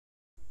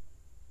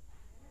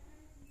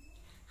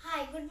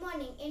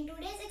morning. In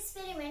today's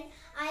experiment,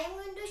 I am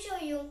going to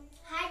show you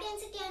high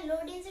density and low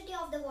density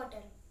of the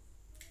water.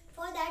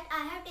 For that,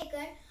 I have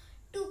taken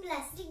two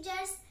plastic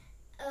jars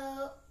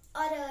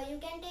or you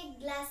can take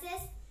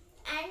glasses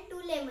and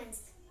two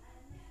lemons.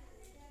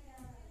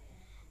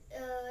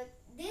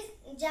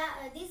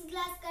 This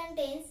glass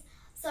contains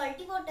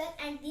salty water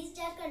and this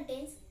jar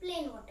contains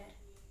plain water.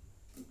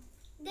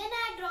 Then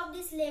I drop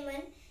this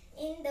lemon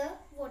in the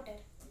water.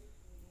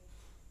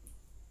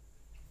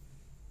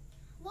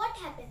 What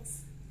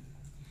happens?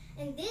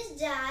 In this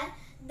jar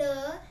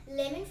the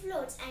lemon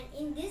floats and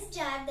in this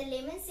jar the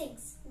lemon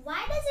sinks.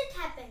 Why does it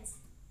happen?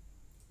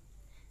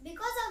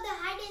 Because of the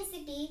high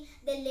density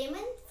the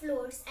lemon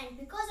floats and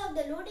because of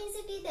the low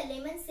density the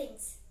lemon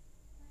sinks.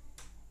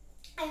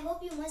 I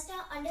hope you must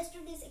have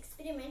understood this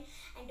experiment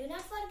and do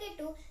not forget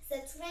to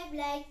subscribe,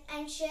 like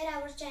and share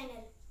our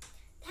channel.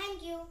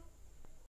 Thank you.